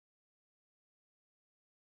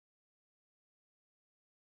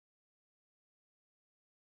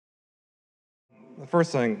The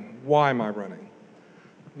first thing, why am I running?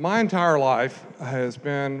 My entire life has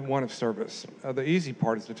been one of service. The easy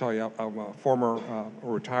part is to tell you I'm a former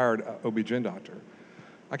retired OB-GYN doctor.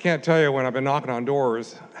 I can't tell you when I've been knocking on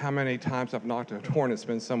doors how many times I've knocked on a door and it's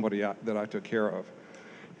been somebody that I took care of,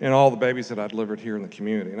 and all the babies that I delivered here in the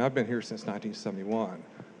community. And I've been here since 1971.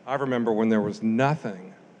 I remember when there was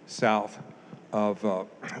nothing south of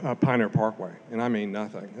Pioneer Parkway, and I mean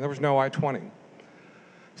nothing. And there was no I-20.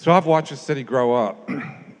 So I've watched the city grow up.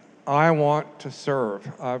 I want to serve.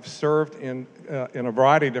 I've served in a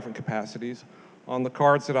variety of different capacities. On the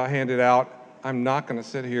cards that I handed out, I'm not going to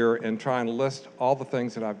sit here and try and list all the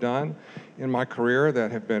things that I've done in my career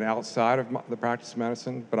that have been outside of the practice of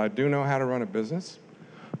medicine, but I do know how to run a business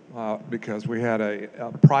because we had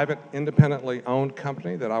a private, independently owned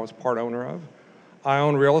company that I was part owner of. I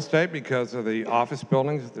own real estate because of the office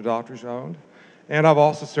buildings that the doctors owned. And I've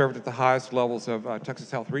also served at the highest levels of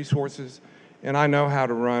Texas Health Resources, and I know how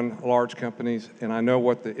to run large companies, and I know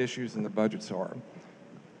what the issues and the budgets are.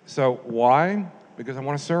 So why? Because I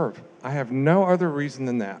want to serve. I have no other reason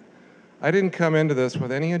than that. I didn't come into this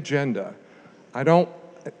with any agenda. I don't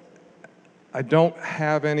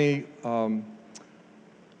have any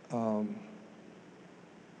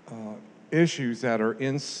issues that are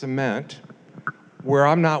in cement where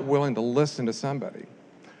I'm not willing to listen to somebody.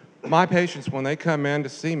 My patients, when they come in to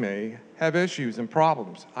see me, have issues and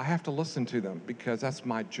problems. I have to listen to them because that's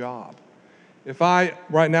my job.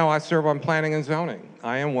 Right now I serve on planning and zoning.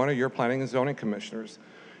 I am one of your planning and zoning commissioners.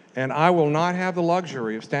 And I will not have the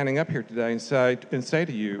luxury of standing up here today and say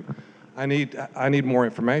to you, I need more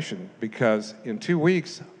information, because in 2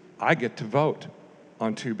 weeks, I get to vote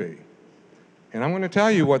on 2B. And I'm going to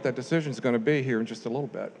tell you what that decision is going to be here in just a little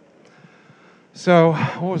bit. So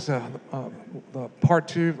what was the part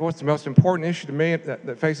two? What's the most important issue to me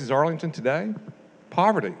that faces Arlington today?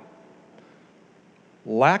 Poverty,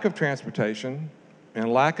 lack of transportation,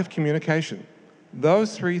 and lack of communication.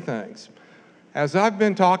 Those three things. As I've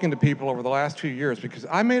been talking to people over the last 2 years, because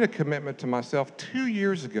I made a commitment to myself 2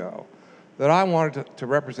 years ago that I wanted to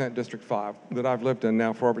represent District 5, that I've lived in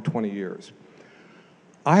now for over 20 years.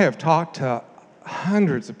 I have talked to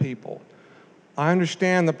hundreds of people. I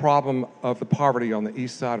understand the problem of the poverty on the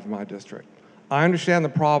east side of my district. I understand the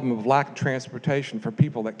problem of lack of transportation for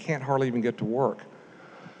people that can't hardly even get to work.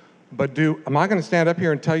 But am I going to stand up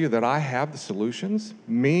here and tell you that I have the solutions?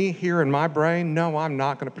 Me, here in my brain? No, I'm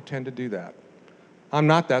not going to pretend to do that. I'm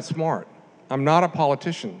not that smart. I'm not a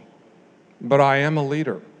politician, but I am a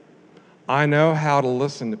leader. I know how to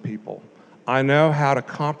listen to people. I know how to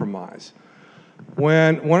compromise.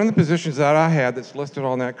 When one of the positions that I had that's listed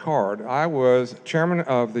on that card, I was chairman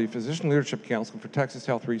of the Physician Leadership Council for Texas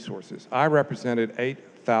Health Resources. I represented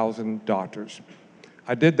 8,000 doctors.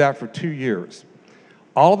 I did that for 2 years.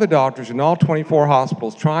 All of the doctors in all 24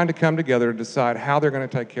 hospitals trying to come together to decide how they're going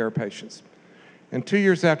to take care of patients. And 2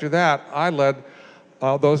 years after that, I led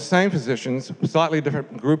those same physicians, a slightly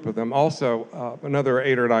different group of them, also another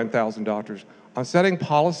 8,000 or 9,000 doctors, on setting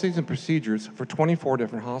policies and procedures for 24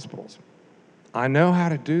 different hospitals. I know how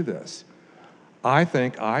to do this. I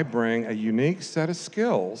think I bring a unique set of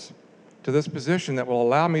skills to this position that will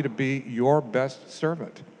allow me to be your best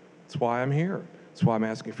servant. That's why I'm here. That's why I'm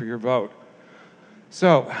asking for your vote.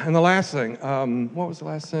 So, and the last thing, what was the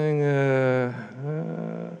last thing?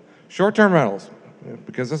 Short-term rentals,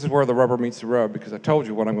 because this is where the rubber meets the road, because I told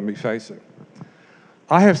you what I'm going to be facing.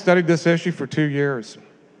 I have studied this issue for 2 years.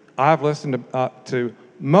 I've listened to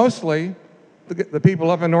mostly the people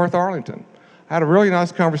up in North Arlington. I had a really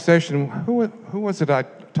nice conversation. Who was it I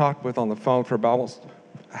talked with on the phone for about almost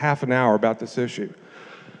half an hour about this issue?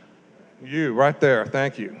 You, right there.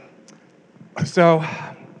 Thank you. So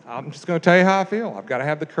I'm just going to tell you how I feel. I've got to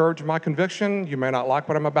have the courage of my conviction. You may not like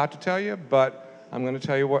what I'm about to tell you, but I'm going to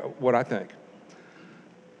tell you what I think.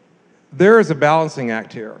 There is a balancing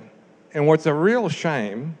act here. And what's a real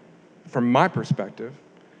shame, from my perspective,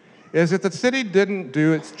 is that the city didn't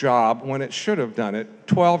do its job when it should have done it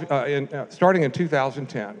starting in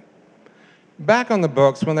 2010. Back on the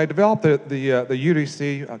books, when they developed the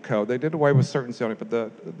UDC code, they did away with certain zoning, but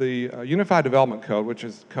the Unified Development Code, which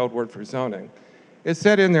is code word for zoning, it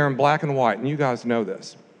said in there in black and white, and you guys know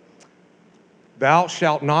this, thou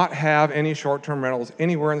shalt not have any short-term rentals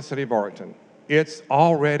anywhere in the city of Arlington. It's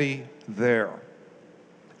already there,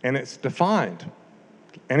 and it's defined,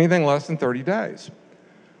 anything less than 30 days.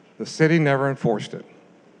 The city never enforced it.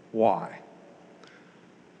 Why?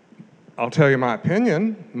 I'll tell you my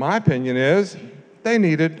opinion. My opinion is they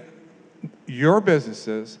needed your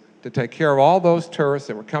businesses to take care of all those tourists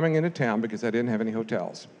that were coming into town because they didn't have any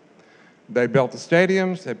hotels. They built the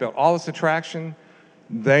stadiums, they built all this attraction.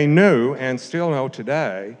 They knew, and still know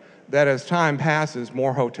today, that as time passes,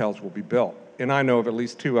 more hotels will be built. And I know of at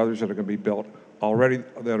least 2 others that are going to be built already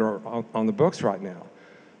that are on the books right now.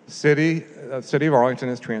 The city of Arlington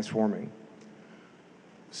is transforming.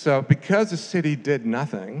 So because the city did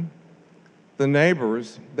nothing, the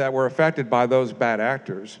neighbors that were affected by those bad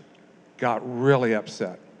actors got really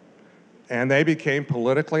upset. And they became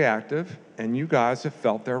politically active, and you guys have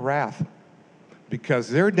felt their wrath because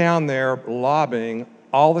they're down there lobbying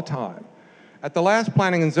all the time. At the last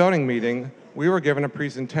planning and zoning meeting, we were given a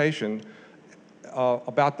presentation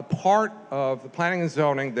about the part of the planning and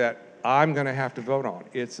zoning that I'm going to have to vote on.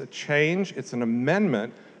 It's a change, it's an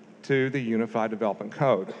amendment to the Unified Development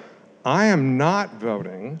Code. I am not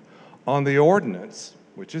voting on the ordinance,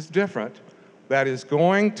 which is different, that is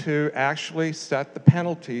going to actually set the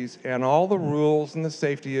penalties and all the rules and the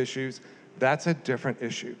safety issues. That's a different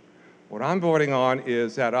issue. What I'm voting on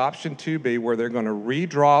is that option 2B, where they're going to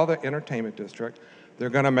redraw the entertainment district. They're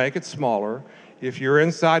going to make it smaller. If you're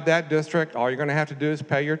inside that district, all you're going to have to do is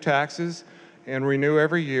pay your taxes and renew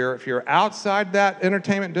every year. If you're outside that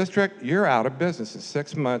entertainment district, you're out of business in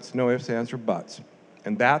 6 months, no ifs, ands, or buts.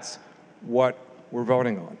 And that's what we're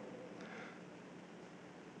voting on.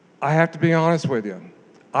 I have to be honest with you.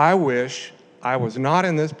 I wish I was not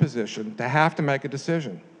in this position to have to make a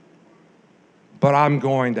decision. But I'm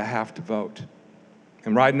going to have to vote.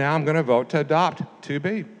 And right now, I'm going to vote to adopt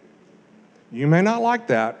 2B. You may not like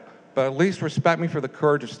that, but at least respect me for the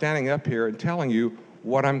courage of standing up here and telling you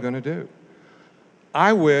what I'm going to do.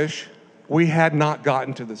 I wish we had not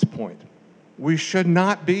gotten to this point. We should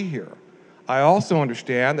not be here. I also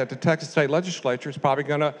understand that the Texas State Legislature is probably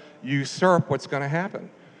going to usurp what's going to happen.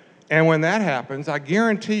 And when that happens, I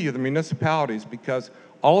guarantee you the municipalities, because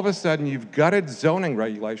all of a sudden you've gutted zoning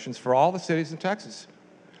regulations for all the cities in Texas.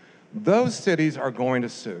 Those cities are going to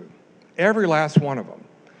sue, every last one of them.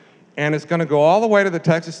 And it's going to go all the way to the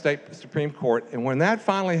Texas State Supreme Court. And when that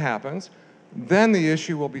finally happens, then the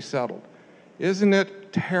issue will be settled. Isn't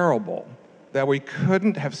it terrible that we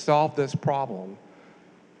couldn't have solved this problem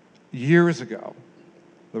years ago?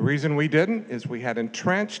 The reason we didn't is we had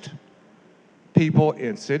entrenched people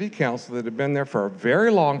in city council that have been there for a very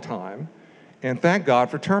long time, and thank God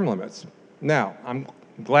for term limits. Now, I'm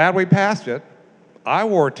glad we passed it. I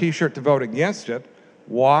wore a t-shirt to vote against it.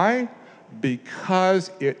 Why?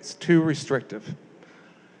 Because it's too restrictive.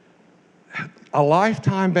 A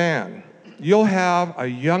lifetime ban. You'll have a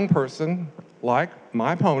young person like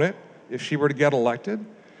my opponent, if she were to get elected,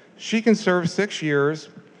 she can serve 6 years,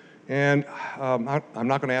 and I'm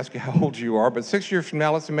not going to ask you how old you are, but 6 years from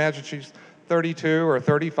now, let's imagine she's 32 or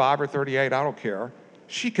 35 or 38, I don't care.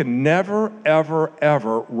 She can never, ever,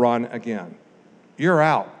 ever run again. You're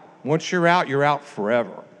out. Once you're out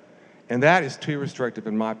forever. And that is too restrictive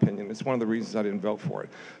in my opinion. It's one of the reasons I didn't vote for it.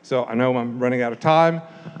 So I know I'm running out of time.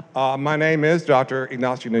 My name is Dr.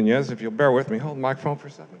 Ignacio Nunez. If you'll bear with me, hold the microphone for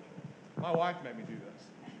a second. My wife made me do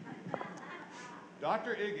this.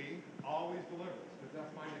 Dr. Iggy always delivers.